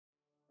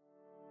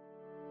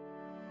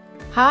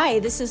Hi,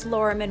 this is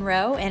Laura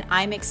Monroe, and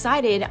I'm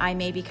excited I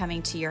may be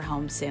coming to your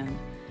home soon.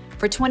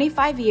 For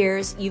 25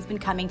 years, you've been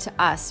coming to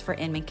us for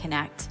Inman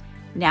Connect.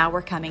 Now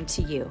we're coming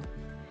to you.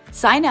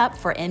 Sign up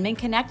for Inman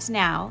Connect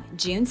now,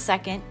 June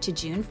 2nd to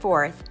June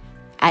 4th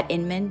at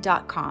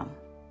inman.com.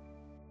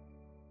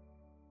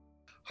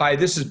 Hi,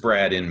 this is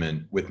Brad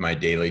Inman with my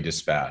Daily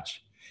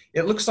Dispatch.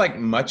 It looks like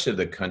much of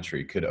the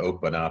country could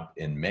open up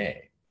in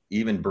May,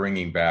 even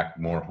bringing back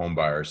more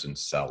homebuyers and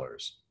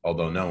sellers,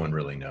 although no one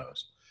really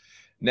knows.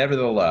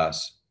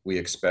 Nevertheless, we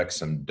expect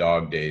some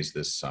dog days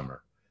this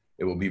summer.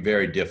 It will be a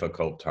very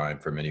difficult time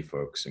for many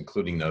folks,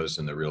 including those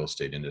in the real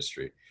estate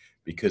industry,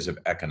 because of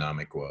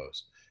economic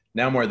woes.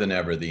 Now more than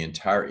ever, the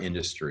entire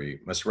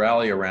industry must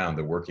rally around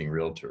the working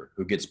realtor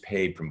who gets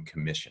paid from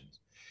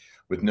commissions,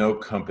 with no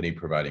company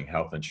providing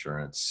health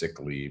insurance, sick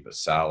leave, a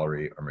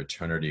salary, or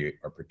maternity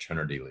or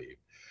paternity leave.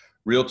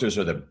 Realtors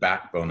are the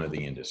backbone of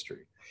the industry.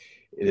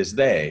 It is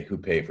they who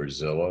pay for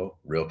Zillow,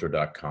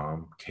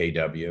 Realtor.com,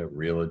 KW,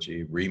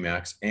 Realogy,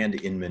 RE/MAX, and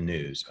Inman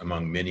News,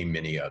 among many,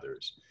 many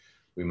others.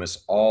 We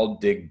must all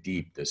dig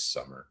deep this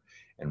summer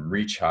and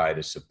reach high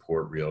to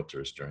support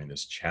realtors during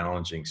this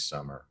challenging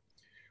summer.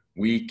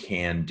 We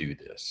can do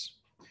this.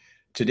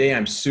 Today,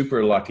 I'm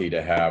super lucky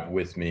to have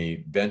with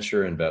me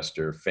venture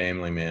investor,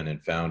 family man,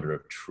 and founder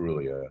of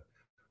Trulia,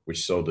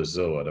 which sold to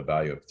Zillow at a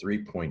value of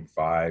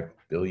 $3.5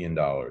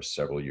 billion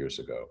several years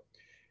ago.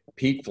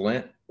 Pete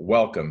Flint,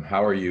 welcome.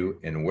 How are you,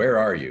 and where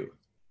are you?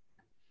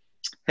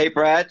 Hey,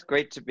 Brad.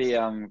 Great to be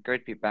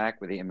back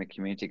with the Inman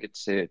community. Good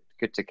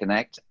to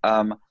connect.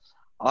 I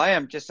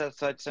am just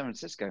outside San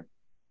Francisco.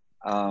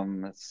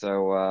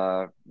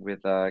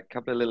 With a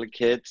couple of little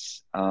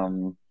kids.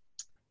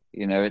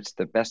 It's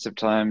the best of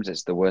times,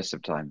 it's the worst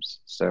of times.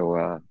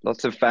 So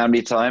lots of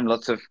family time,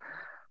 lots of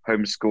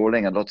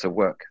homeschooling, and lots of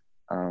work.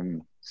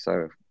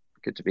 So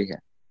good to be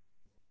here.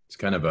 It's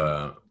kind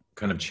of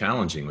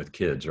challenging with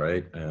kids,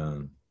 right?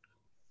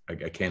 I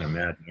can't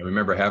imagine. I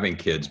remember having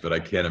kids, but I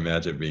can't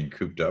imagine being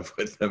cooped up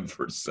with them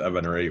for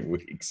 7 or 8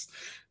 weeks.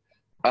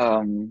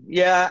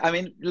 Yeah, I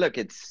mean, look,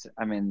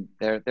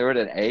 they're at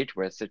an age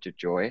where it's such a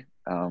joy,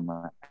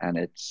 and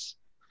it's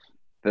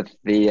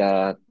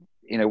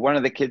one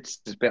of the kids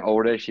is a bit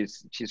older.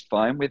 She's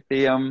fine with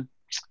the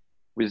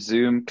with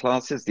Zoom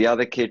classes. The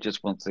other kid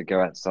just wants to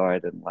go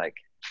outside and like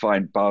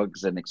find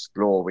bugs and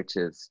explore, which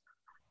is,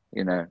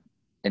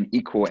 an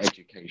equal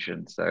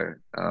education. So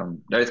no,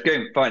 it's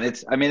going fine.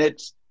 It's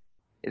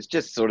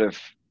just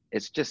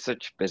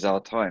such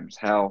bizarre times.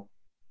 How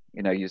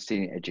you're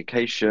seeing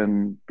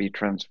education be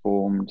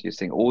transformed. You're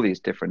seeing all these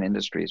different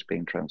industries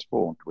being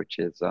transformed, which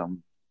is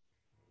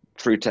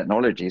through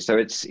technology. So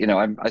it's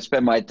I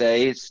spend my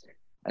days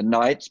and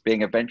nights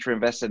being a venture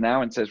investor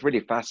now, and so it's really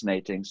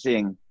fascinating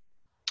seeing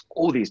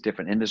all these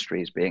different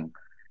industries being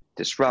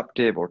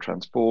disruptive or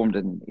transformed,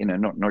 and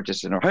not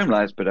just in our home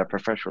lives but our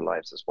professional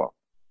lives as well.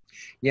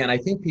 Yeah, and I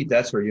think, Pete,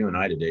 that's where you and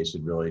I today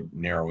should really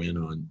narrow in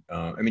on.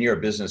 You're a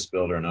business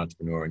builder, an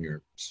entrepreneur, and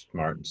you're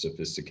smart and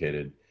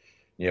sophisticated.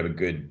 You have a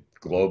good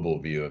global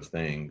view of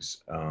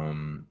things.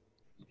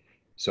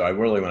 So I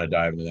really want to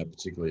dive into that,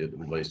 particularly as it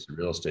relates to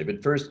real estate.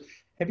 But first,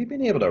 have you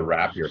been able to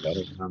wrap your head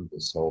around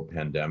this whole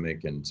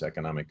pandemic and its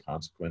economic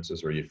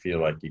consequences, where you feel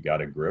like you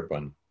got a grip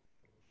on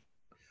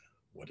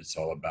what it's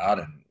all about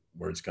and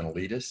where it's going to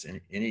lead us?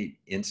 Any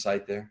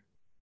insight there?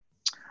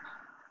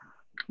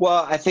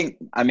 Well,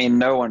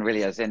 no one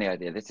really has any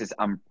idea. This is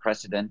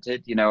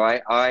unprecedented.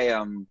 I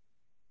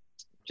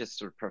just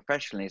sort of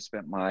professionally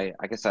spent the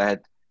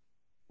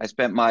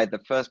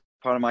first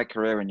part of my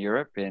career in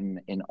Europe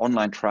in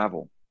online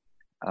travel,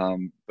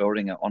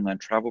 building an online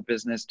travel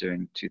business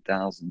during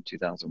 2000,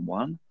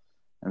 2001,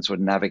 and sort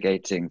of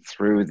navigating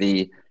through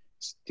the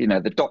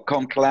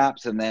dot-com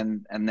collapse, and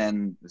then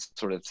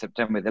sort of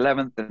September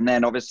 11th. And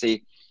then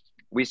obviously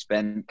we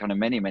spent kind of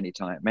many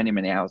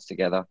hours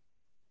together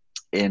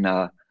in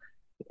the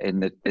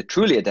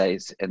Trulia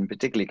days, and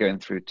particularly going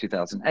through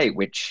 2008,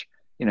 which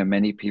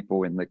many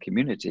people in the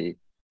community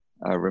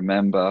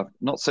remember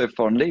not so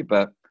fondly,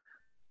 but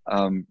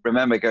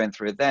remember going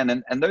through it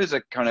then. And those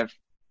are kind of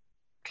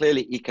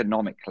clearly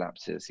economic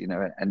collapses,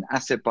 an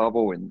asset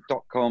bubble in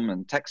 .com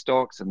and tech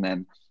stocks, and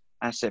then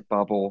asset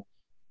bubble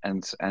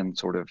and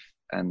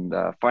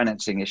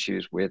financing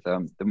issues with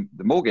the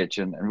mortgage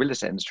and real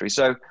estate industry.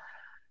 So,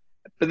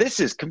 but this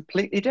is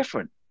completely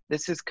different.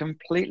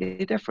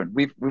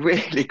 We've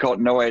really got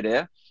no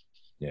idea.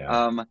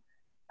 Yeah.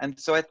 And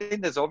so I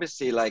think there's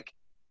obviously I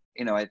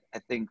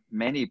think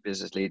many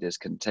business leaders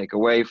can take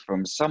away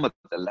from some of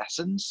the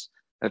lessons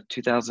of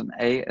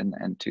 2008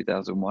 and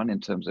 2001 in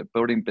terms of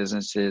building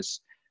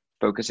businesses,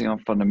 focusing on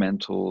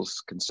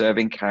fundamentals,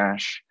 conserving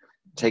cash,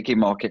 taking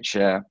market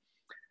share.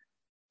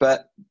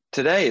 But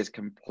today is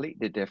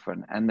completely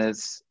different, and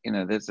there's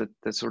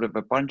sort of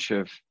a bunch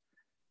of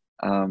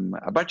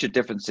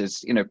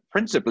differences.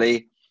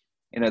 Principally,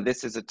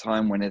 this is a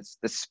time when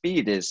the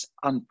speed is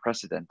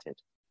unprecedented.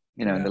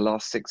 In the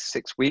last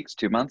six weeks,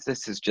 2 months,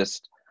 this is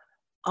just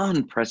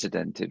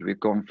unprecedented. We've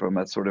gone from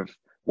a sort of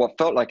what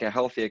felt like a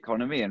healthy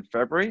economy in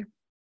February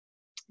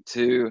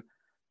to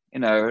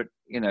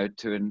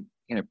to an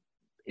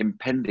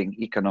impending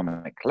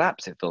economic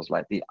collapse. It feels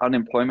like the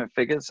unemployment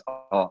figures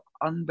are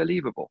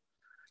unbelievable.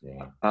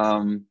 Yeah.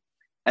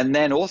 And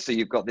then also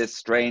you've got this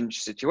strange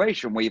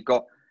situation where you've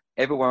got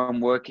everyone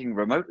working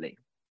remotely,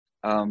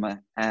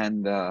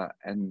 and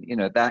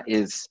that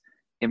is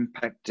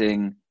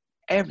impacting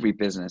every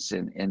business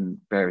in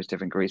various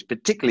different degrees,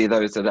 particularly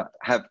those that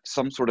have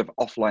some sort of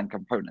offline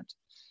component.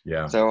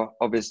 Yeah. So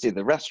obviously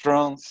the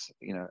restaurants,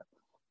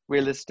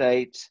 real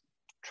estate,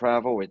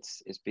 travel,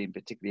 it's been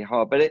particularly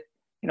hard. But it,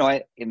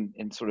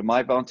 in sort of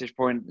my vantage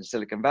point in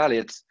Silicon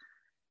Valley,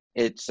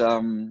 it's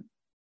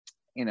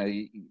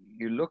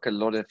you look at a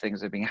lot of things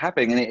that have been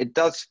happening, and it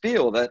does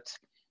feel that,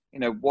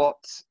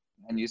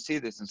 and you see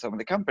this in some of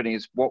the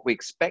companies, what we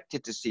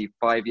expected to see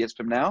 5 years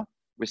from now,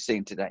 we're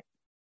seeing today.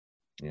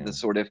 Yeah. The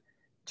sort of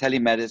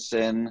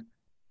telemedicine,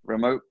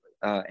 remote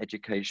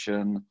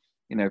education,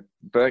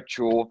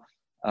 virtual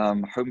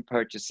home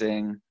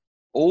purchasing,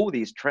 all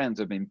these trends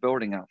have been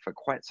building up for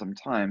quite some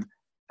time.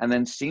 And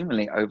then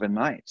seemingly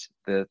overnight,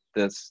 the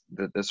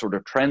sort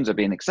of trends are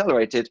being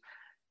accelerated.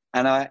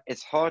 And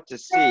it's hard to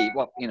see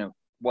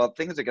while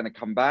things are going to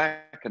come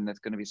back and there's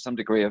going to be some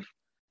degree of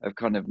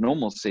kind of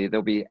normalcy,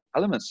 there'll be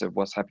elements of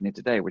what's happening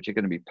today which are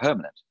going to be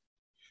permanent.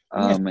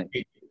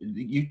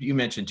 You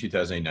mentioned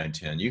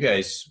 2009-10. You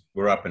guys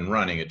were up and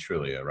running at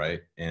Trulia,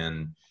 right?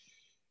 And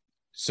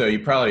so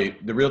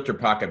the Realtor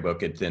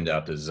Pocketbook had thinned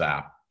out to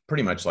Zap,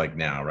 pretty much like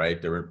now,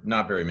 right? There were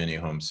not very many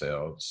home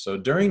sales. So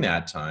during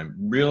that time,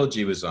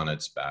 Realogy was on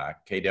its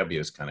back. KW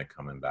is kind of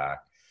coming back.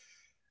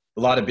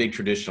 A lot of big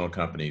traditional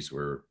companies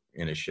were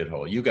in a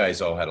shithole. You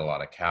guys all had a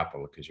lot of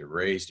capital because you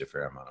raised a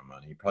fair amount of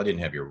money. You probably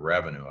didn't have your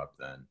revenue up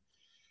then.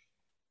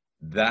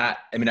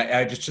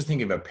 I just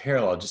thinking of a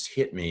parallel just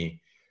hit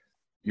me.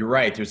 You're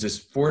right. There's this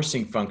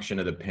forcing function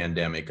of the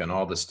pandemic and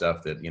all the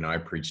stuff that, I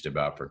preached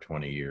about for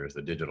 20 years,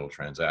 the digital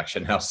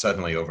transaction. Now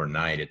suddenly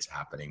overnight it's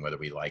happening, whether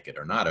we like it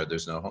or not, or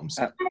there's no home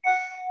sale.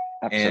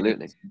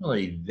 Absolutely. And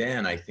really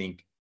then I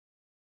think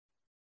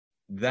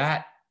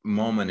that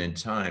moment in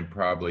time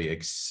probably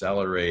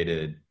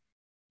accelerated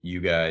you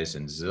guys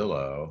and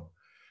Zillow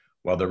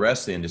while the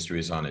rest of the industry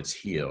is on its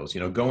heels.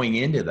 Going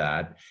into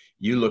that,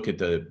 you look at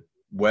the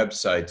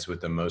websites with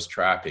the most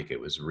traffic, it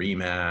was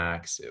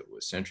Remax, it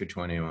was Century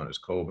 21, it was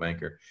Coldwell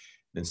Banker.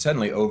 Then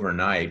suddenly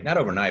not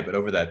overnight, but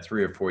over that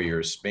 3 or 4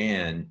 year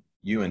span,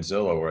 you and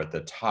Zillow were at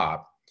the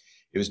top.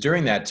 It was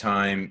during that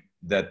time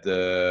that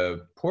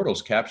the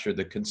portals captured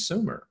the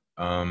consumer,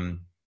 I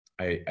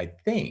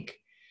think,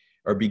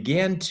 or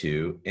began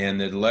to,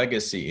 and the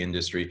legacy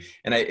industry.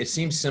 And it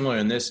seems similar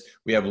in this,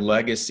 we have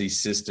legacy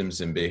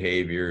systems and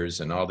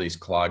behaviors and all these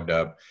clogged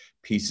up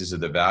pieces of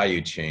the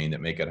value chain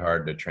that make it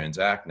hard to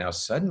transact. Now,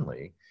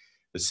 suddenly,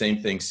 the same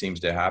thing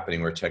seems to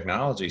happening where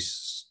technology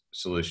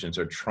solutions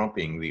are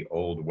trumping the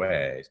old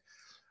ways.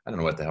 I don't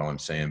know what the hell I'm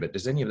saying, but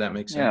does any of that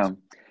make sense?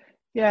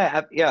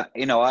 Yeah.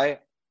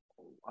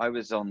 I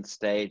was on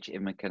stage in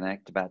Inman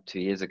Connect about 2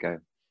 years ago,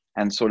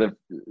 and sort of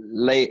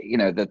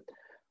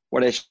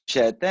what I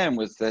shared then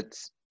was that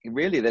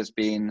really there's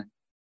been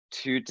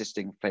two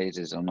distinct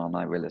phases on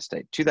online real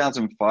estate.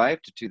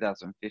 2005 to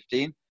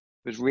 2015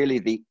 was really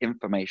the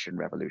information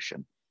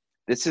revolution.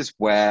 This is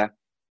where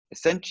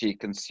essentially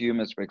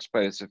consumers were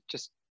exposed to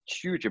just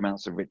huge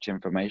amounts of rich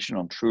information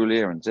on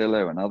Trulia and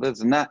Zillow and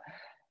others. And that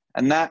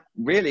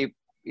really,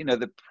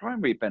 the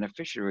primary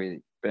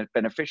beneficiary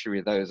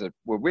of those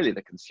were really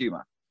the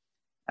consumer.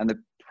 And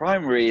the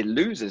primary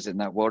losers in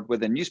that world were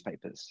the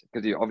newspapers,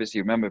 because you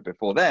obviously remember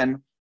before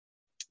then,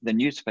 the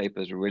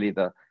newspapers were really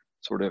the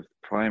sort of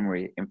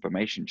primary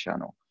information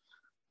channel,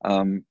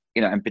 and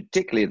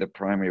particularly the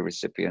primary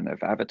recipient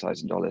of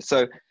advertising dollars.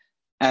 So,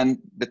 and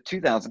the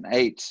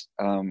 2008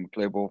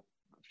 global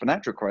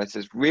financial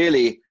crisis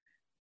really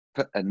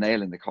put a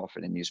nail in the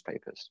coffin in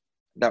newspapers.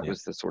 That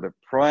was the sort of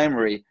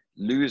primary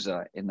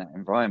loser in that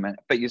environment.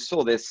 But you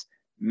saw this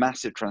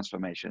massive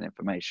transformation in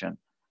information.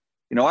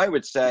 I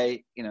would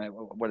say,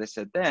 what I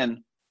said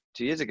then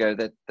 2 years ago,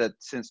 that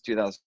since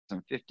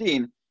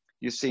 2015,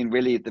 you've seen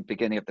really the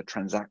beginning of the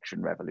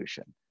transaction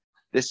revolution.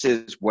 This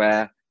is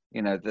where,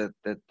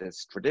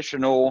 this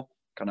traditional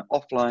kind of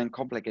offline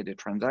complicated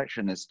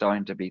transaction is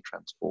starting to be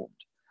transformed.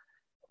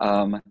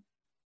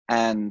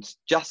 And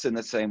just in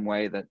the same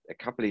way that a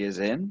couple of years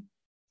in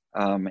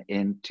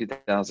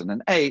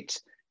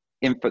 2008,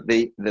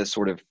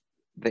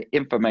 the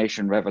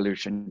information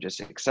revolution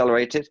just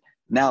accelerated.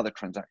 Now the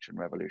transaction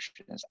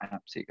revolution is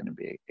absolutely going to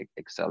be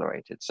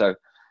accelerated. So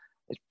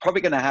it's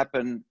probably going to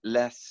happen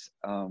less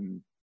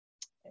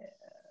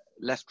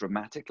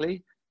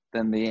dramatically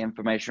than the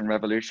information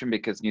revolution,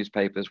 because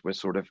newspapers were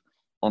sort of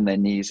on their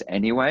knees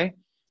anyway.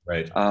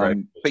 Right.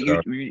 But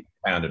you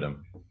pounded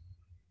them.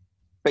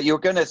 But you're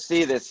going to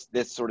see this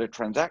sort of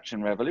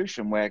transaction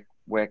revolution where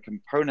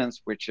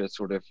components which are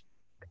sort of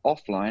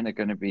offline are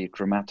going to be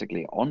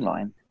dramatically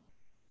online,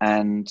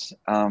 and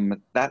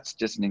that's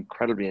just an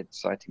incredibly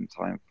exciting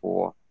time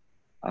for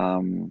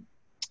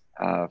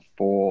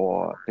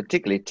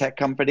particularly tech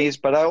companies.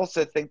 But I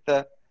also think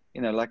that,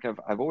 like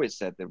I've always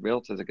said, the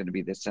realtors are going to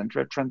be the center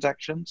of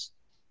transactions.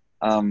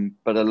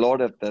 But a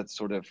lot of the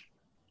sort of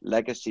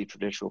legacy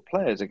traditional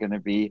players are going to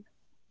be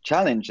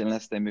challenged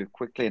unless they move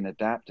quickly and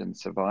adapt and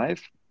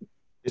survive.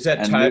 Is that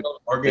and move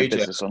title, their mortgage,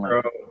 business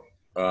online.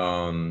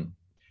 escrow,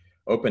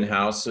 open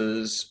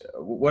houses?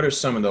 What are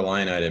some of the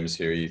line items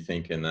here you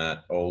think in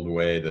that old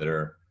way that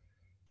are,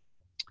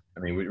 I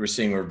mean, we're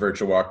seeing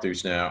virtual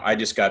walkthroughs now. I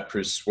just got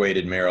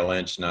persuaded Merrill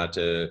Lynch not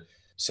to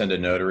send a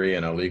notary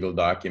in a legal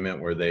document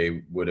where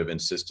they would have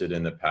insisted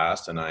in the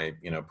past. And I,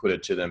 put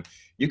it to them,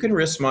 you can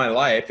risk my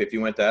life if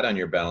you want that on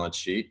your balance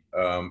sheet,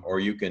 or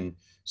you can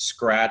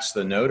scratch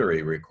the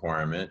notary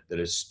requirement that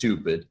is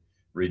stupid,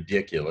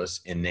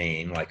 ridiculous,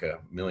 inane, like a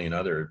million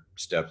other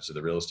steps to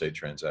the real estate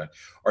transaction.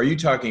 Are you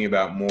talking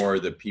about more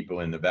the people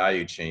in the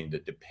value chain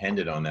that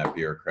depended on that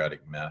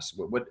bureaucratic mess?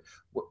 What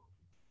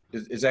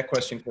is that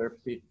question clear,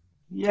 Pete?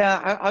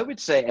 Yeah, I would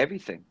say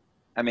everything.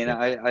 I mean,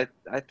 I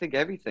think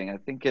everything. I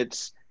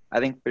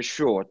think for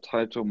sure,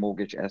 title,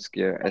 mortgage,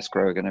 escrow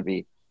are going to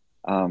be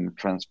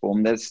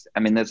transformed. There's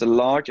a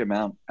large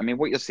amount. I mean,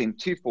 what you're seeing,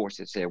 two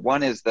forces here.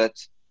 One is that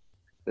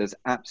there's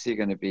absolutely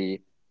going to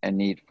be a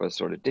need for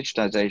sort of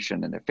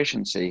digitization and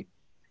efficiency,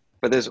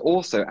 but there's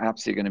also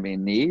absolutely going to be a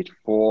need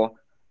for,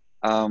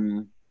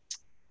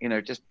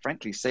 just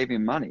frankly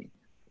saving money.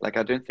 Like,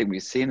 I don't think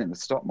we've seen in the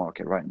stock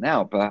market right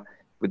now, but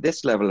with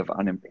this level of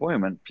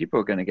unemployment, people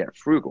are going to get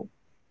frugal,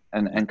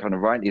 and kind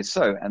of rightly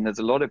so. And there's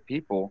a lot of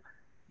people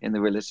in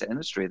the real estate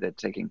industry that are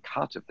taking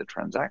cut of the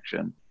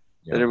transaction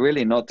that are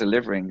really not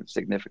delivering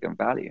significant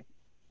value.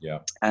 Yeah.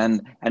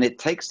 And it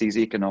takes these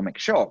economic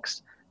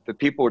shocks for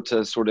people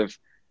to sort of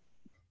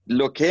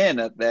look in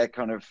at their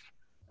kind of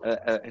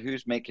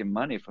who's making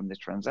money from this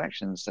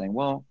transaction and saying,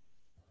 well,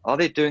 are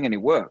they doing any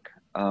work?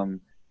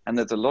 And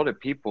there's a lot of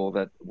people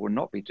that will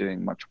not be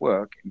doing much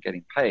work and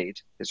getting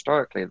paid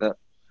historically that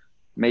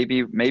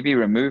maybe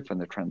removed from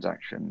the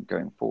transaction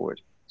going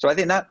forward. So I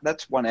think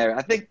that's one area.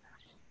 I think,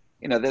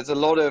 there's a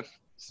lot of,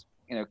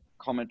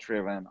 commentary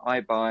around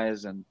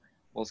iBuyers and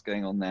what's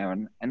going on there.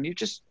 And you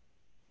just,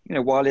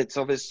 while it's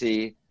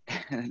obviously,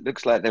 it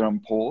looks like they're on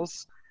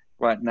pause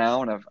right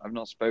now, and I've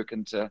not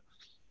spoken to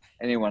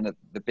anyone at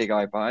the big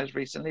iBuyers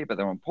recently, but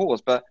they're on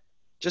pause. But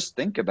just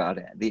think about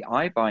it. The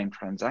iBuying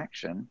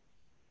transaction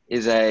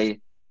is a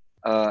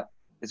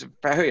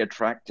very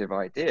attractive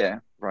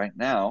idea right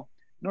now,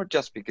 not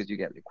just because you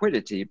get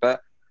liquidity,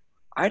 but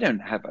I don't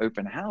have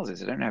open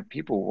houses. I don't have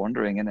people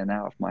wandering in and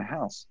out of my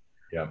house.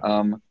 Yeah.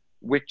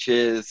 Which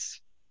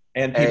is,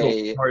 and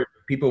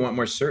people want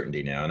more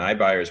certainty now, and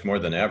iBuyers more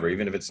than ever,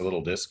 even if it's a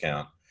little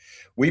discount.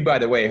 We, by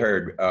the way,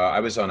 heard, I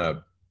was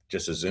on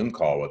just a Zoom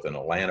call with an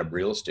Atlanta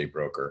real estate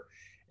broker,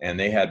 and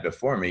they had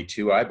before me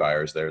two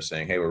iBuyers there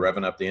saying, hey, we're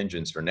revving up the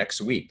engines for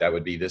next week. That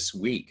would be this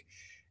week.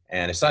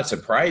 And it's not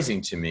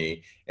surprising to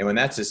me. And when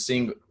that's a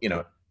single,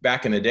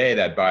 back in the day,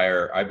 that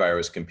iBuyer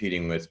was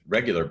competing with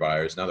regular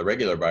buyers. Now the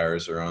regular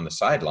buyers are on the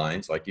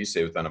sidelines, like you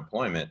say, with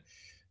unemployment.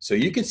 So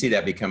you can see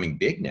that becoming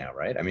big now,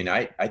 right? I mean,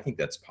 I think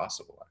that's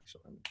possible,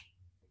 actually.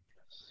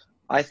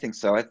 I think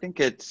so. I think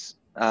it's,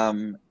 I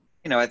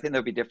think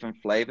there'll be different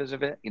flavors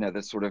of it.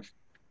 There's sort of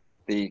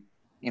the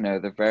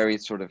very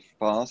sort of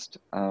fast,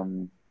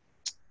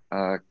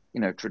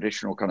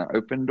 traditional kind of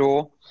open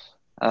door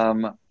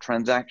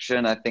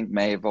transaction, I think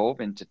may evolve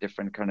into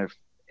different kind of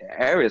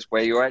areas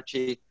where you're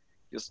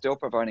still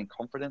providing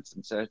confidence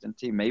and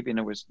certainty. Maybe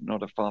it was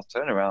not a fast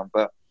turnaround,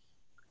 but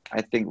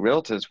I think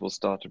realtors will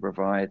start to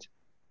provide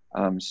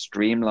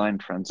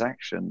streamlined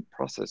transaction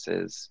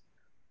processes,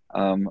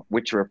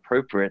 which are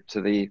appropriate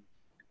to the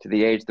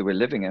age that we're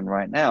living in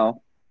right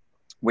now,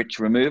 which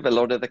remove a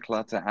lot of the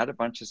clutter, add a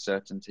bunch of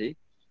certainty,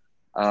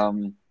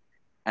 and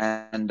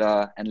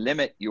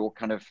limit your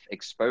kind of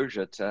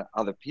exposure to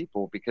other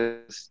people,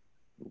 because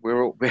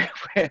we're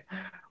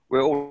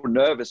all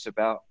nervous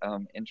about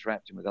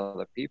interacting with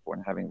other people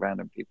and having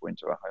random people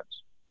into our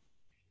homes.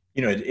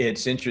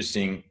 It's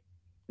interesting,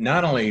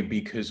 not only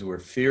because we're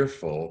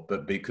fearful,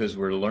 but because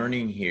we're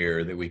learning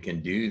here that we can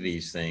do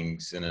these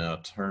things in an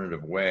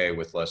alternative way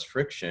with less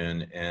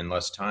friction and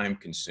less time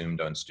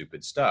consumed on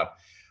stupid stuff.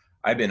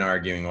 I've been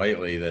arguing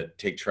lately that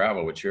take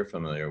travel, which you're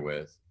familiar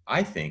with.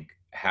 I think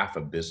half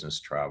of business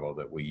travel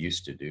that we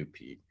used to do,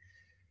 Pete,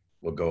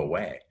 will go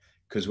away.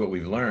 Because what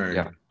we've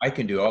learned, I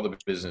can do all the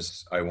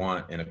business I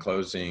want in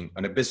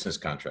a business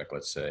contract,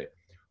 let's say,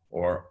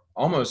 or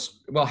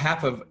almost, well,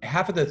 half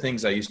of the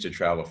things I used to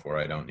travel for,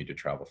 I don't need to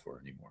travel for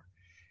anymore.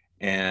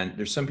 And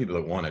there's some people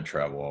that want to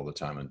travel all the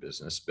time in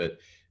business, but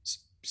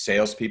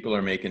salespeople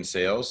are making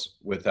sales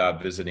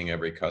without visiting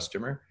every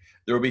customer.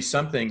 There will be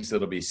some things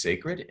that'll be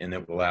sacred and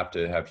that we'll have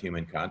to have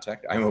human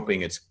contact. I'm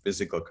hoping it's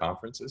physical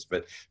conferences,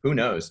 but who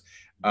knows?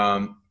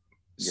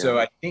 So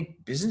I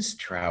think business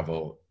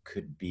travel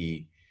could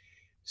be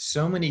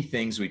so many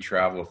things we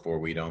travel for,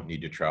 we don't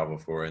need to travel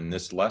for. And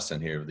this lesson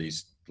here of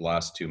these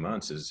last 2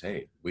 months is,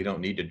 hey, we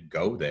don't need to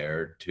go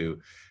there to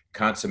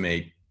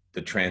consummate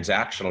the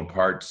transactional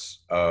parts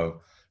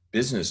of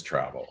business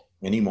travel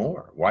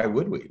anymore. Why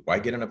would we? Why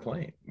get on a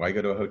plane? Why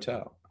go to a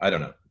hotel? I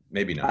don't know.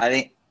 Maybe not.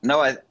 I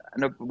No,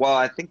 well,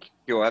 I think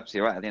you're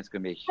absolutely right. I think it's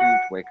going to be a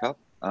huge wake up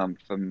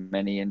for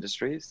many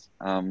industries.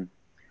 I mean,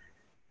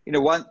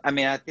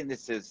 I think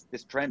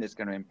this trend is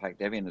going to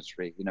impact every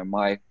industry.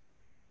 My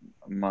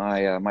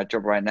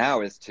job right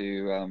now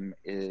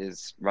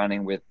is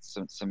running with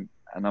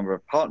a number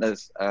of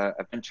partners,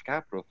 a venture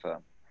capital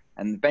firm,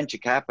 and venture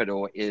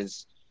capital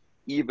is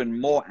even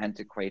more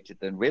antiquated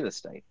than real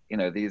estate.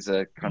 These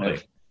are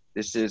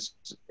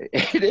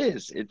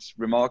it's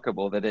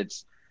remarkable that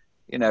it's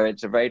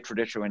a very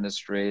traditional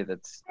industry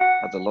that's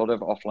has a lot of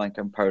offline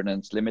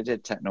components,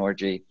 limited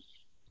technology.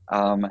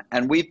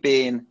 And we've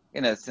been,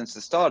 since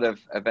the start of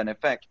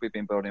NFX, we've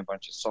been building a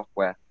bunch of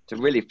software to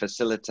really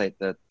facilitate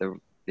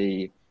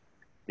the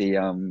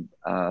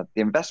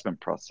investment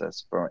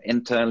process for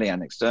internally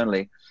and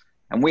externally.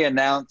 And we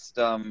announced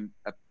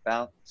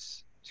about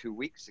 2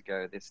 weeks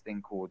ago this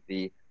thing called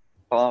the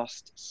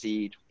Fast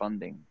Seed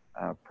Funding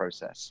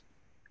process,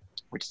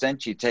 which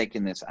essentially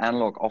taking this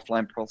analog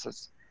offline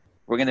process,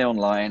 bringing it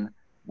online,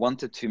 $1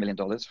 to $2 million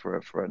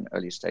for an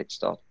early stage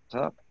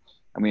startup,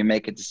 and we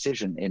make a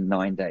decision in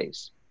 9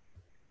 days,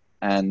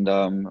 and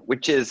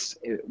which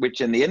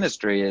in the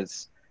industry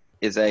is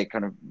a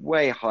kind of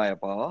way higher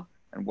bar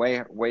and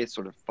way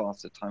sort of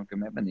faster time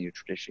commitment than you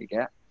traditionally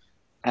get.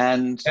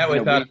 And yeah, we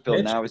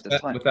feel now is the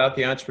time. Without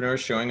the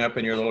entrepreneurs showing up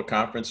in your little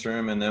conference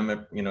room and them,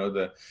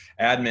 the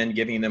admin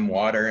giving them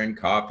water and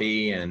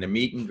coffee and a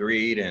meet and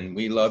greet and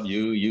we love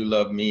you, you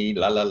love me,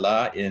 la la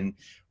la, and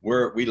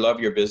we love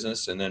your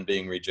business, and then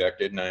being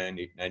rejected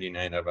 99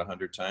 out of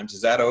 100 times.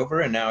 Is that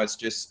over? And now it's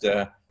just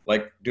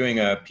like doing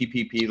a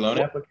PPP loan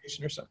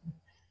application or something?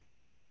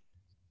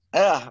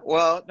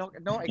 Well,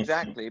 not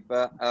exactly,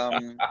 but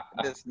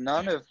there's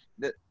none of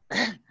the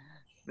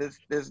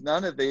there's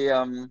none of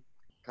the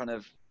kind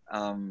of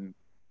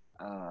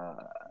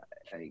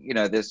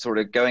there's sort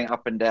of going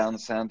up and down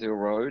Sand Hill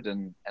Road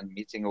and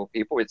meeting all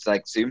people. It's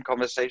like Zoom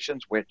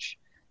conversations, which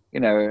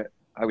I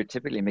would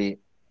typically meet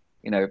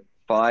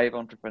 5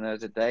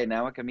 entrepreneurs a day.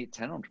 Now I can meet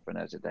 10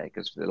 entrepreneurs a day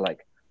because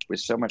we're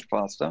so much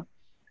faster.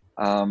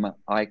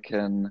 I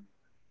can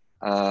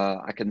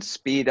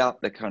speed up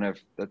the kind of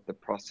the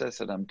process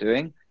that I'm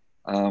doing,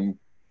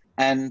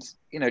 and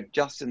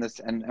just in this,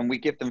 and we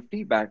give them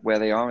feedback where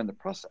they are in the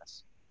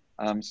process.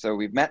 So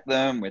we've met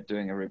them, we're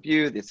doing a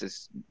review. This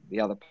is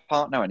the other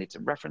partner. I need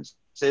some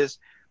references.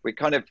 We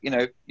kind of,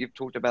 you've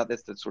talked about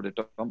this, and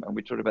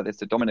we talked about this,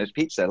 the Domino's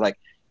Pizza. Like,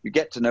 you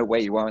get to know where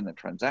you are in the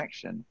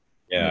transaction.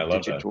 Yeah, I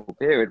love digital that.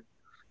 period.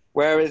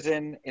 Whereas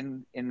in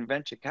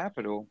venture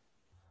capital,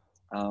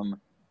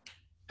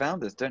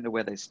 founders don't know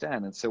where they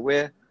stand, and so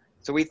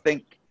we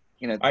think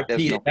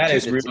that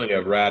is really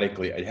a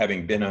radically,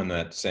 having been on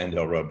that Sand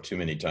Hill Road too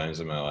many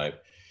times in my life,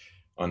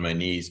 on my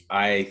knees.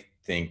 I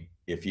think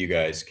if you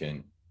guys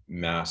can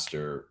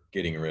master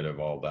getting rid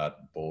of all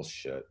that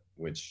bullshit,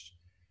 which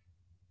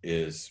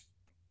is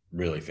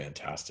really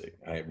fantastic,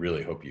 I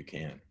really hope you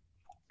can.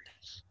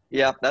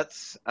 Yeah,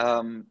 that's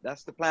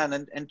the plan.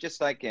 And just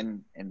like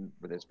in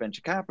whether it's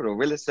venture capital,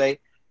 real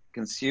estate,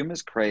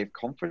 consumers crave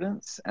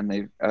confidence, and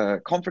they've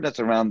confidence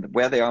around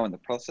where they are in the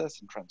process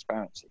and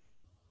transparency.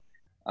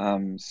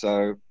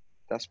 So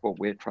that's what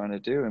we're trying to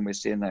do, and we're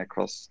seeing that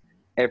across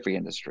every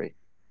industry.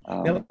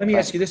 Now, let me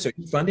ask you this: are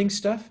you funding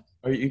stuff?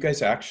 Are you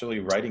guys actually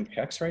writing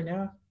checks right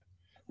now?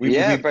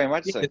 Very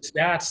much so. The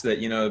stats that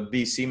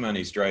VC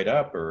money's dried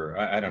up, or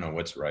I don't know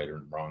what's right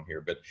or wrong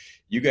here, but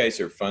you guys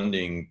are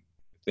funding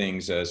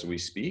things as we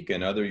speak,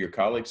 and your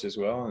colleagues as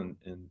well in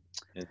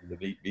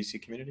the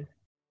VC community?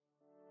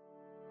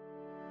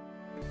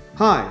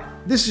 Hi,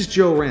 this is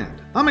Joe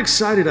Rand. I'm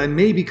excited I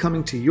may be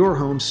coming to your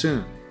home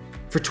soon.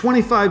 For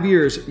 25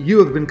 years, you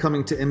have been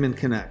coming to Inman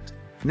Connect.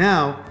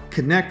 Now,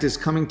 Connect is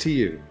coming to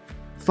you.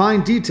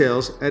 Find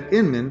details at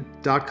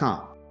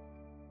inman.com.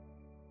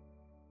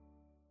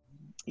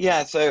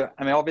 Yeah, so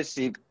I mean,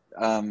 obviously,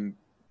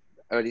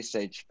 early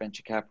stage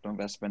venture capital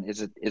investment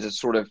is a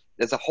sort of,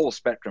 there's a whole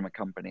spectrum of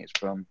companies,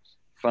 from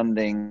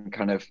funding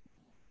kind of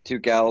 2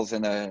 gals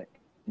in their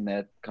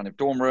kind of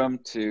dorm room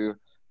to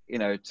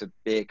to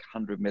big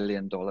 $100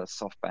 million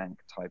SoftBank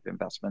type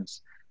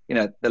investments.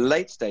 The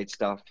late stage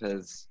stuff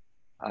has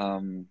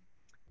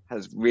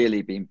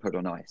really been put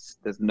on ice.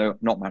 There's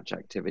not much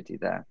activity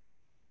there,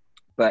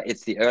 but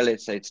it's the early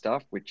stage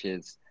stuff which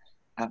is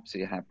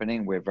absolutely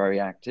happening. We're very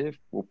active.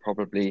 We're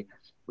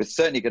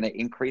certainly going to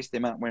increase the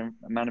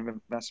amount of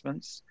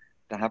investments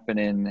to happen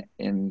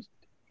in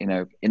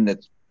the,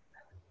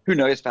 who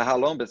knows for how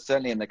long, but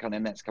certainly in the kind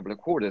of next couple of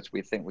quarters,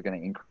 we think we're going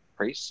to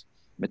increase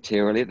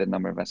materially the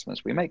number of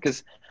investments we make,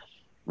 because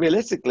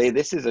realistically,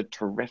 this is a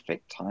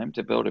terrific time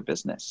to build a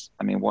business.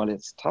 I mean, while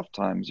it's tough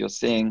times, you're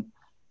seeing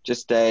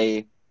just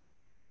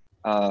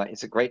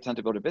it's a great time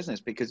to build a business,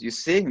 because you're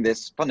seeing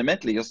this,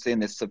 fundamentally, you're seeing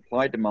this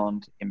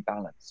supply-demand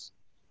imbalance.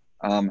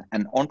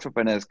 And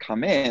entrepreneurs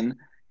come in,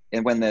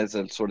 and when there's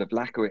a sort of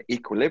lack of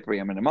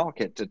equilibrium in the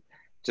market,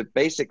 to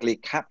basically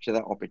capture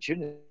that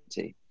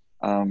opportunity.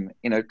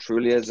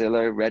 Trulia,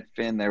 Zillow,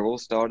 Redfin, they're all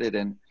started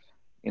in,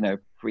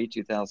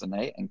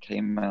 pre-2008 and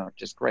came out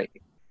just great.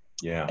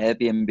 Yeah.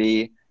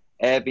 Airbnb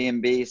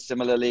Airbnb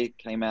similarly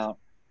came out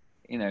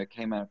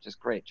just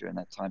great during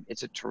that time.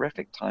 It's a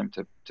terrific time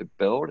to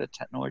build a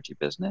technology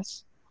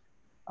business.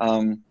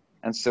 And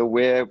so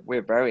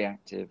we're very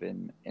active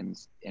in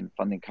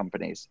funding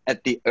companies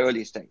at the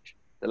early stage.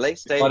 The late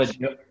stage.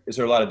 Is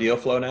there a lot of deal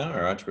flow now,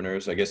 or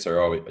entrepreneurs? I guess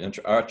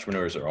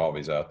entrepreneurs are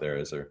always out there.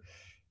 Is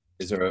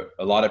there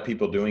a lot of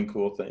people doing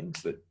cool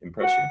things that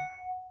impress you?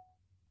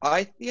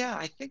 I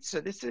think so.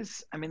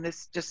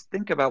 Just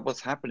think about what's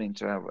happening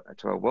to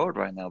our world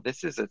right now.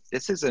 This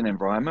is an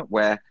environment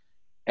where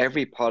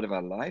every part of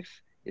our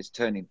life is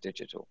turning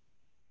digital,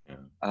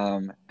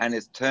 and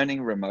it's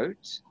turning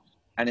remote,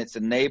 and it's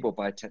enabled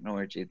by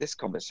technology. This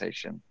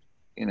conversation,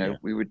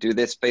 we would do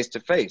this face to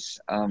face,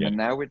 and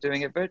now we're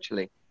doing it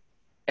virtually.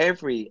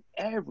 Every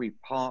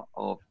part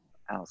of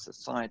our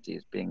society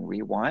is being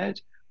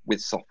rewired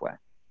with software,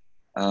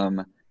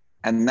 and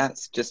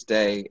that's just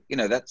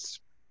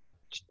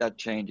that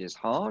change is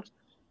hard,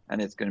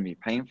 and it's going to be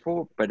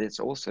painful, but it's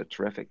also a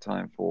terrific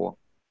time for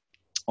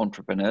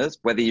entrepreneurs,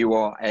 whether you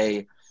are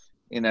a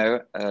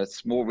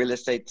small real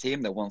estate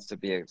team that wants to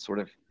be a sort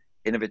of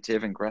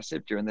innovative and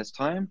aggressive during this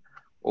time,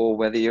 or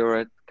whether you're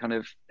a kind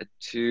of a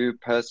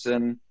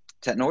 2-person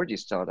technology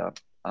startup.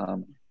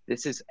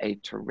 This is a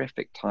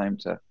terrific time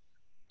to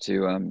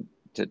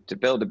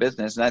build a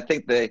business. And I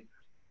think I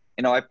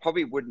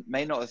probably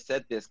may not have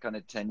said this kind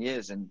of 10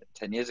 years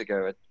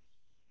ago,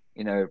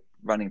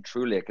 running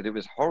Trulia, because it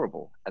was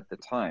horrible at the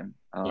time.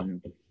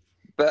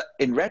 But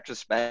in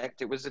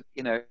retrospect, it was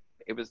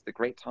the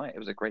great time. It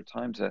was a great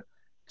time to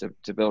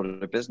build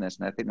a business.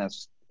 And I think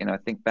I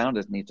think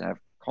founders need to have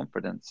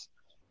confidence,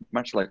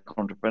 much like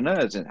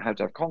entrepreneurs, and have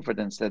to have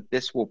confidence that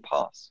this will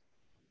pass.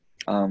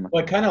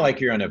 Well, kind of like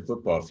you're on a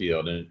football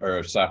field or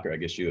a soccer, I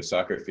guess a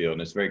soccer field,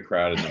 and it's very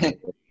crowded in the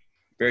middle,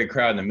 very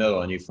crowded in the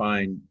middle, and you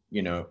find,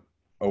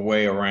 a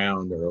way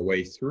around or a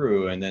way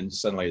through, and then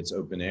suddenly it's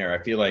open air.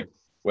 I feel like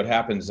what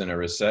happens in a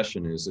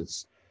recession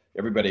is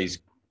everybody's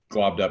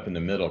globbed up in the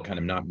middle, kind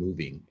of not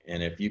moving.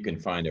 And if you can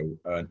find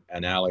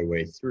an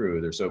alleyway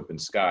through, there's open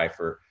sky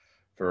for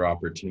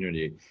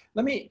opportunity.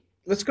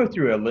 Let's go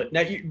through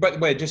now. By the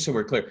way, just so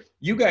we're clear,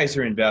 you guys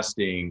are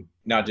investing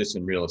not just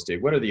in real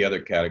estate. What are the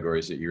other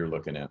categories that you're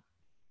looking at?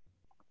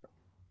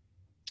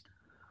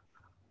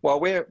 Well,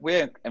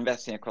 we're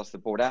investing across the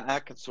board.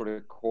 Our sort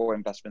of core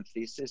investment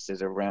thesis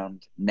is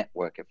around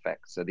network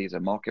effects. So these are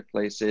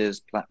marketplaces,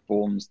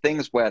 platforms,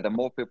 things where the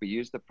more people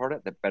use the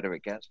product, the better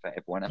it gets for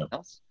everyone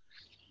else.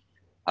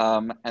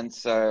 And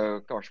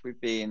so,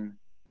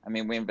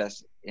 we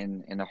invest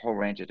in a whole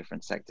range of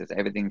different sectors,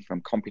 everything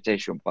from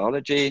computational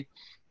biology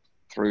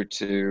through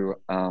to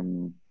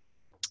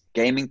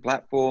gaming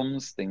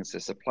platforms, things to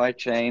supply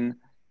chain,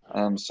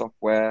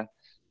 software,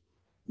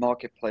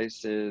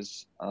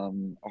 marketplaces,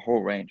 a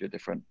whole range of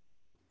different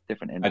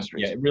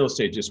industries. Real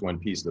estate is just one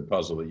piece of the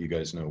puzzle that you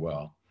guys know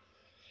well.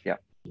 Yeah.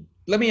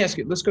 Let me ask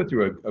you, let's go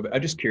through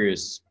I'm just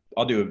curious.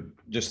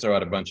 Just throw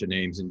out a bunch of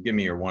names and give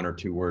me your 1 or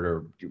 2 word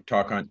or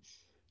talk on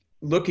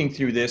looking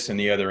through this and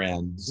the other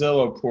end.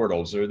 Zillow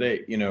portals, are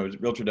they,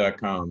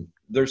 realtor.com,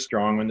 they're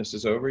strong when this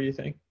is over, you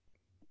think?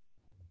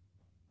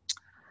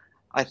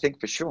 I think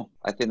for sure.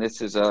 I think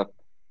this is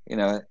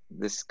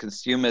this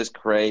consumers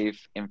crave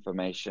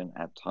information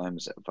at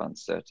times of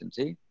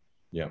uncertainty.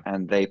 Yeah.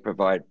 And they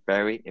provide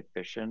very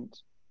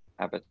efficient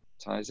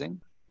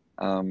advertising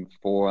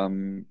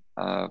for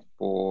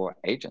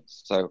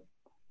agents. So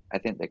I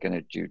think they're going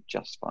to do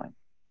just fine.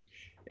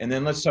 And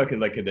then let's talk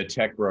like the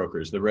tech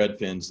brokers, the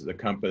Redfins, the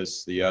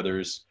Compass, the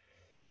others.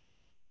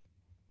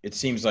 It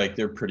seems like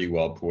they're pretty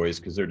well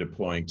poised because they're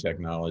deploying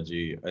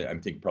technology. I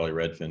think probably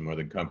Redfin more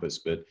than Compass,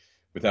 but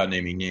without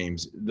naming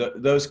names,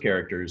 those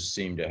characters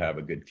seem to have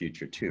a good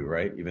future too,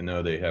 right? Even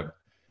though they have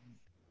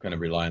kind of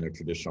rely on a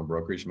traditional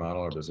brokerage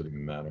model, or does it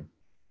even matter?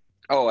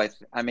 Oh, I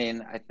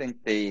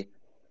think the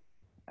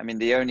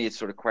only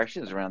sort of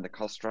question is around the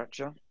cost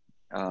structure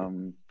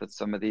for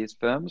some of these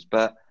firms,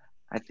 but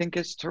I think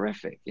it's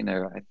terrific.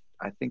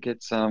 I think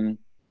it's,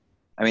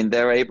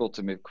 they're able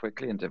to move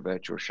quickly into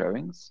virtual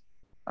showings.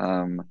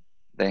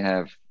 They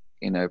have,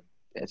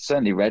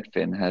 certainly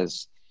Redfin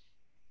has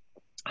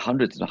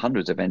hundreds and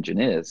hundreds of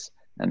engineers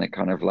and a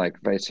kind of like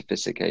very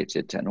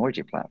sophisticated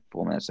technology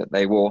platform. And so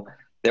they will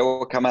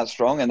come out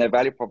strong, and their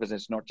value proposition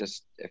is not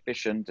just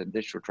efficient and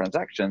digital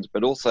transactions,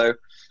 but also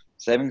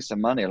saving some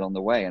money along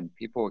the way. And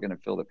people are going to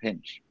feel the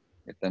pinch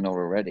if they're not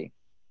already.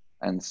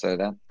 And so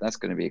that's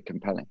going to be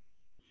compelling.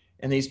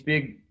 And these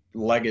big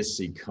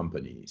legacy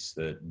companies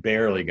that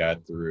barely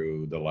got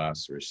through the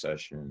last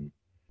recession,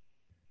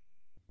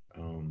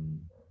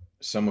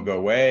 some will go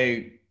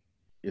away.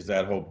 Is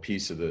that whole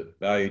piece of the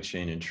value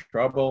chain in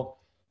trouble?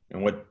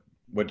 And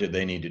what did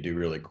they need to do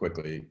really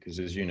quickly? Because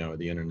as you know,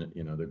 the internet,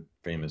 the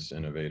famous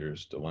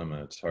innovator's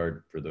dilemma, it's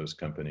hard for those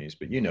companies,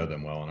 but you know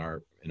them well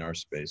in our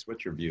space.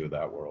 What's your view of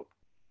that world?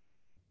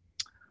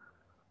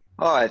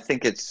 Oh, I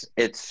think it's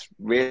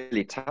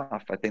really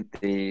tough. I think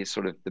the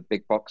sort of the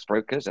big box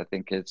brokers, I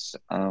think it's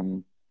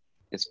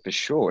for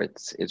sure,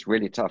 it's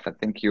really tough. I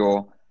think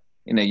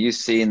you've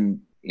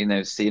seen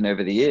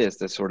over the years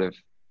the sort of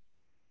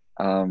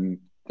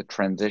the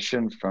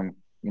transition from,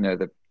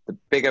 the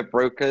bigger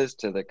brokers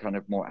to the kind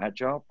of more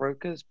agile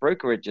brokers.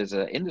 Brokerage as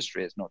an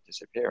industry is not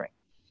disappearing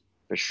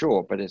for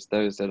sure, but it's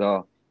those that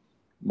are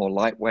more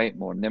lightweight,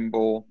 more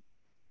nimble,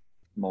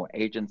 more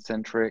agent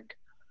centric,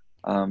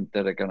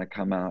 that are going to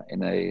come out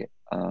in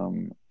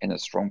a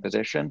strong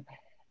position.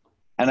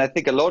 And I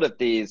think a lot of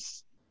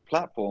these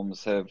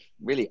platforms have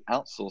really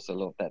outsourced a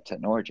lot of that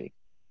technology.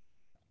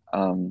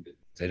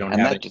 They don't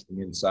have anything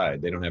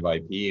inside. They don't have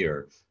IP,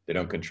 or they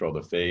don't control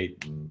the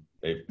fate, and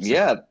they've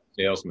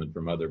salesmen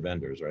from other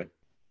vendors, right?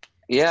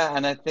 Yeah,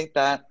 and I think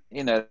that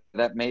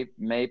that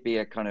may be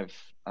a kind of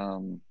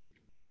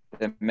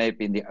that may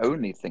be the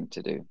only thing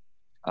to do,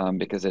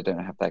 because they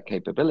don't have that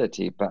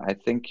capability. But I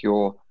think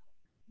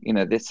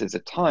this is a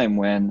time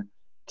when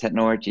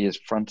technology is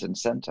front and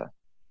center,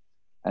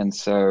 and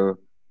so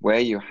where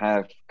you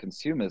have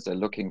consumers are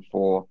looking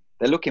for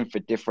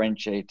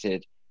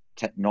differentiated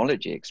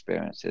technology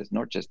experiences,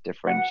 not just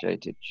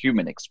differentiated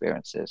human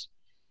experiences.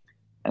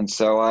 And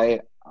so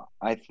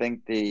I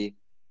think the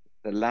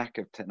lack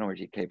of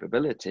technology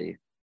capability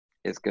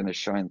is going to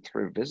shine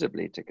through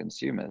visibly to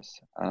consumers.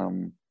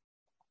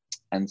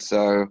 And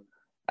so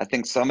I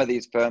think some of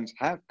these firms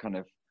have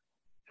good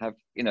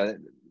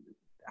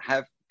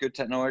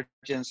technology,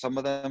 and some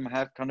of them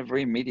have kind of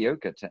very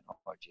mediocre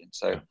technology, and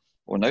so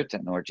or no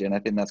technology. And I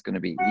think that's going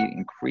to be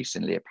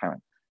increasingly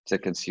apparent to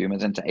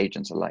consumers and to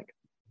agents alike.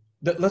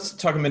 Let's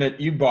talk a minute.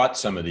 You bought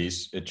some of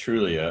these at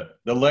Trulia.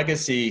 The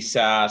legacy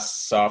SaaS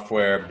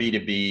software,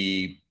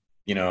 B2B,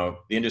 the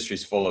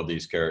industry's full of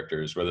these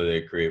characters, whether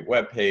they create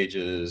web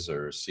pages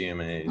or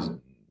CMAs,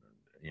 and,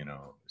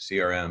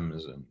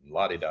 CRMs and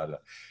la-di-da-da.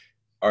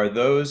 Are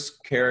those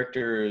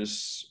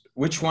characters,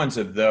 which ones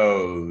of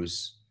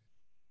those,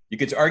 you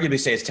could arguably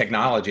say it's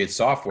technology, it's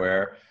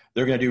software,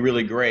 they're going to do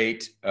really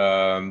great.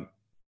 And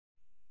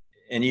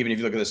even if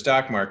you look at the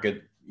stock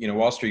market,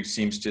 Wall Street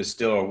seems to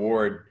still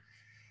award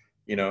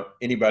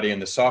anybody in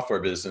the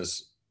software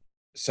business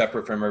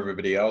separate from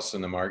everybody else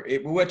in the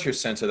market. What's your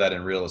sense of that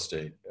in real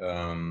estate?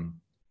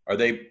 Are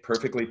they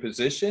perfectly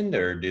positioned,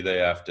 or do they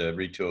have to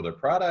retool their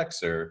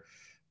products, or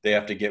they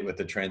have to get with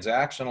the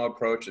transactional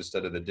approach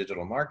instead of the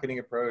digital marketing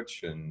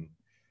approach? And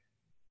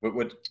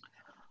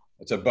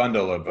it's a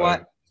bundle of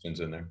questions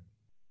in there.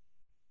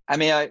 I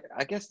mean,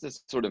 I guess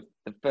this sort of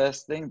the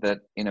first thing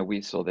that,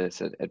 we saw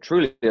this at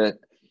Trulia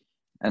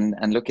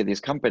and look at these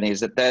companies,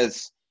 that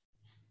there's,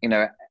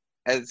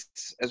 as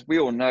we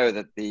all know,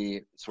 that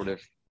the sort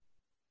of,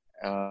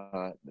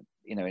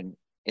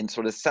 in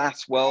sort of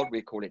SaaS world,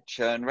 we call it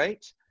churn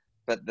rate,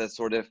 but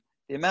the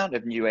amount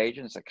of new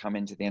agents that come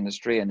into the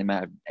industry and the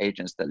amount of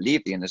agents that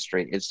leave the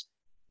industry is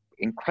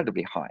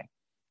incredibly high.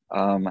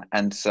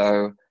 And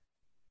so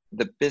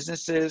the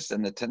businesses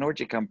and the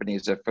technology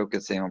companies are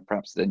focusing on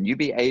perhaps the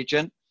newbie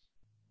agent,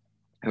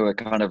 who are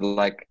kind of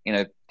like,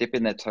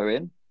 dipping their toe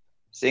in,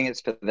 seeing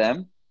it's for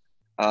them,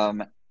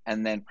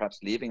 and then perhaps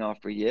leaving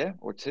after a year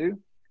or two.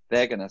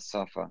 They're going to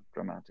suffer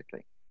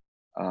dramatically.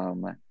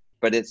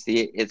 But it's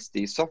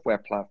the software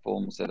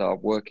platforms that are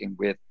working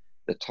with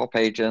the top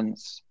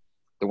agents,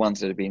 the ones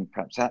that have been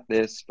perhaps at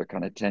this for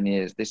kind of 10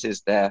 years. This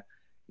is their,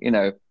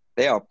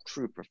 they are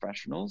true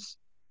professionals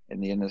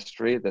in the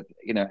industry that,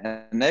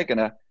 and they're going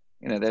to,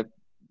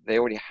 they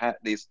already have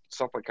these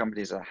software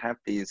companies that have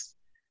these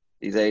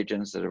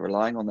agents that are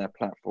relying on their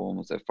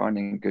platforms. They're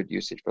finding good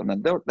usage from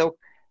them.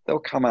 They'll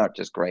come out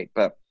just great.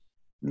 But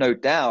no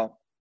doubt,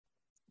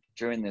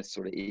 during this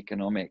sort of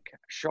economic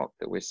shock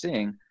that we're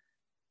seeing,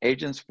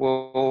 agents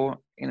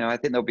will, I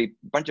think there'll be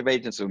a bunch of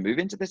agents who will move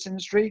into this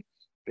industry,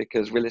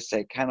 because real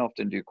estate can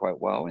often do quite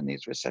well in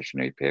these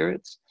recessionary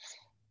periods.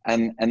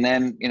 And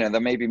then, they'll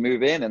maybe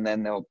move in, and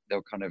then they'll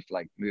kind of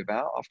like move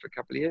out after a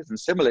couple of years. And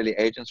similarly,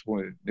 agents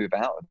will move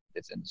out of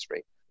this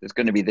industry. There's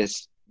going to be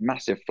this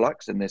massive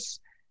flux in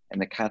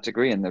the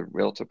category, in the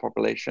realtor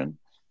population,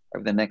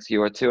 over the next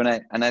year or two.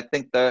 And I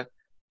think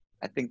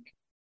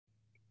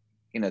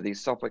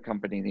these software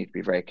companies need to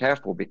be very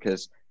careful,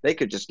 because they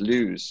could just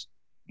lose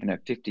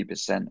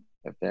 50%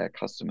 of their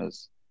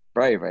customers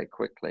very, very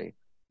quickly,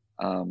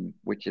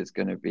 which is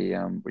going to be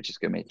a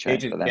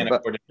change for them.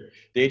 But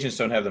the agents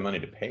don't have the money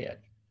to pay it.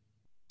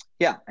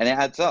 Yeah, and it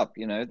adds up.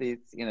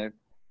 $50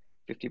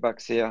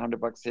 here,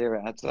 $100 here,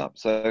 it adds up.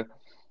 So,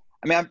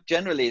 I mean, I'm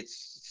generally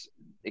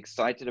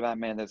excited about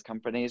many of those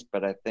companies,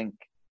 but I think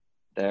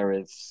there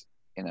is,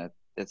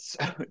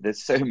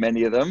 there's so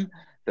many of them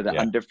that are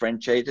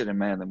undifferentiated, and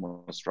many of them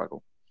will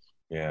struggle.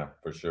 Yeah,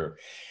 for sure.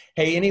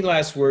 Hey, any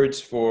last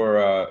words for,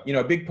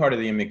 a big part of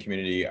the Inman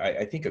community,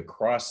 I think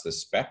across the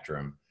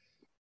spectrum,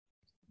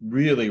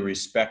 really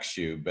respects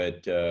you,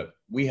 but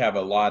we have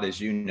a lot, as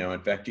you know.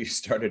 In fact, you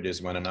started as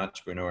an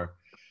entrepreneur,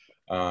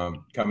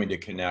 coming to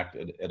Connect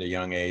at a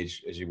young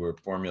age as you were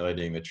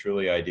formulating the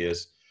Trulia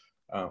ideas.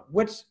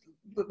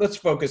 Let's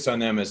focus on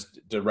them as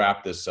to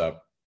wrap this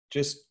up.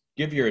 Just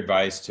give your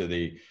advice to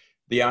the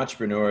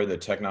entrepreneur, the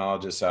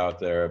technologists out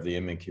there of the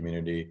Inman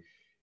community.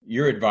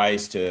 Your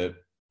advice to,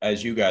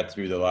 as you got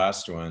through the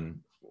last one,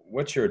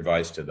 what's your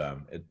advice to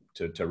them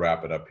to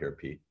wrap it up here,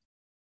 Pete?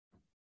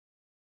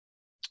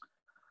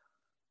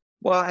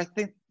 Well, I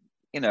think,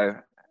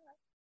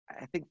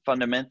 I think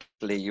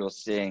fundamentally you're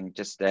seeing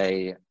just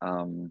a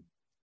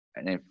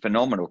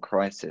phenomenal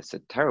crisis, a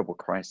terrible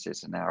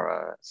crisis in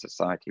our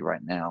society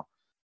right now.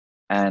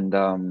 And,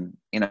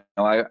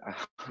 I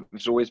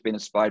was always been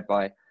inspired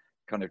by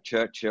kind of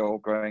Churchill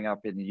growing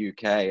up in the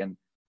UK, and,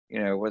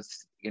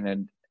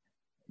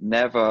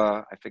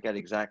 never, I forget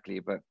exactly,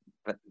 but,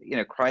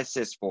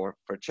 crisis for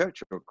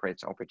Churchill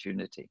creates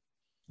opportunity.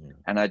 Yeah.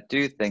 And I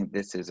do think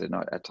this is a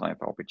time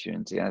for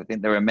opportunity. And I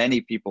think there are many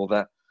people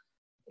that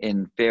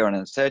in fear and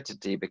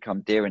uncertainty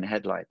become deer in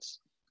headlights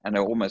and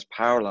are almost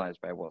paralyzed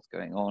by what's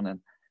going on.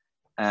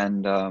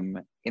 And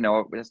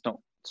let's not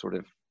sort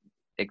of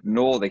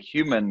ignore the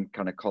human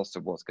kind of cost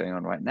of what's going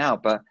on right now,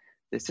 but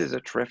this is a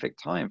terrific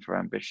time for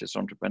ambitious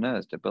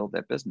entrepreneurs to build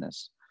their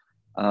business.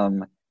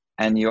 There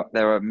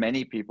are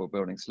many people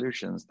building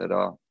solutions that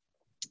are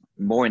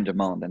more in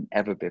demand than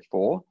ever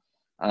before,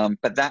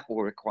 but that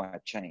will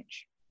require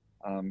change.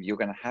 You're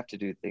going to have to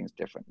do things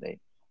differently.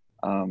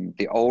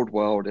 The old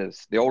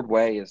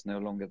way is no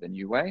longer the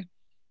new way.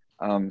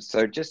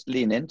 So just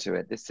lean into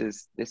it. This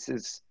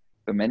is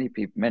for many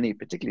people, many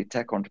particularly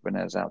tech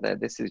entrepreneurs out there,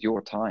 this is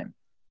your time.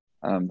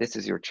 This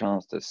is your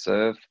chance to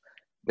serve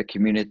the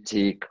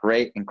community,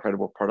 create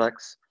incredible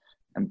products,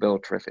 and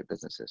build terrific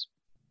businesses.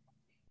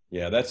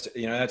 Yeah, that's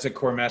a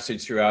core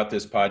message throughout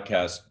this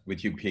podcast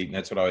with you, Pete. And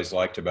that's what I always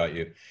liked about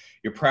you.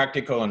 You're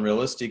practical and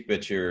realistic,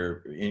 but you're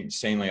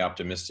insanely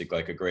optimistic,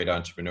 like a great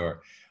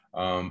entrepreneur.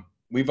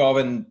 We've all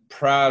been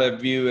proud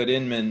of you at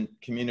Inman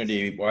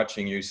community,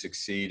 watching you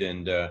succeed.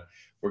 And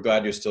we're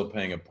glad you're still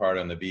playing a part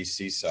on the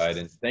VC side.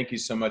 And thank you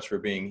so much for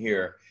being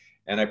here.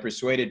 And I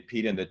persuaded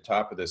Pete in the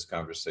top of this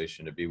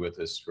conversation to be with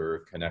us for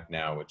Connect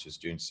Now, which is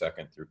June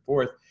 2nd through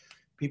 4th.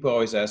 People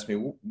always ask me,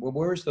 well,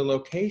 where's the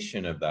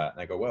location of that?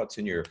 And I go, well, it's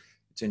in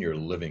your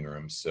living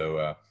room.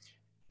 So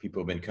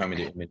people have been coming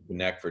to Inman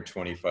Connect for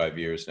 25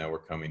 years. Now we're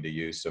coming to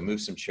you. So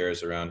move some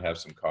chairs around, have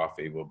some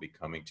coffee. We'll be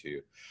coming to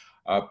you.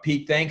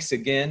 Pete, thanks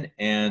again.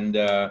 And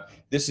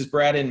this is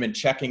Brad Inman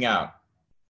checking out.